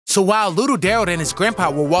So while little Daryl and his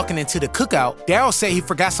grandpa were walking into the cookout, Daryl said he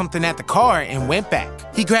forgot something at the car and went back.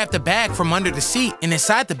 He grabbed a bag from under the seat, and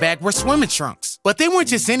inside the bag were swimming trunks. But they weren't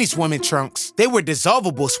just any swimming trunks. They were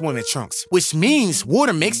dissolvable swimming trunks, which means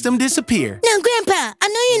water makes them disappear. Now, Grandpa, I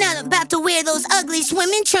know you're not about to wear those ugly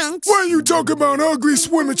swimming trunks. Why you talking about ugly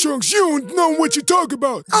swimming trunks? You don't know what you talk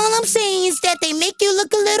about. All I'm saying is that they make you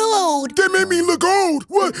look a little old. They make me look old.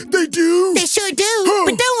 What? They do? They sure do. Huh.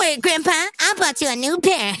 But don't worry, Grandpa. I bought you a new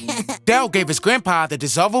pair. Daryl gave his grandpa the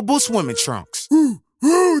dissolvable swimming trunks.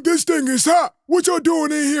 Ooh, this thing is hot. What y'all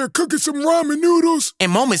doing in here? Cooking some ramen noodles?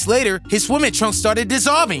 And moments later, his swimming trunks started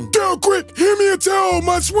dissolving. Daryl, quick! Hand me a towel.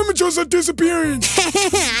 My swimming trunks are disappearing.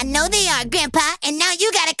 I know they are, Grandpa. And now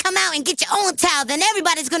you gotta come out and get your own towel. Then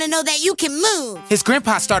everybody's gonna know that you can move. His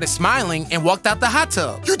grandpa started smiling and walked out the hot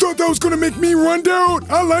tub. You thought that was gonna make me run, Daryl?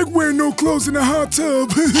 I like wearing no clothes in the hot tub.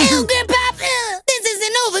 Ew, Grandpa! This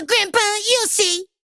isn't over, Grandpa. You'll see.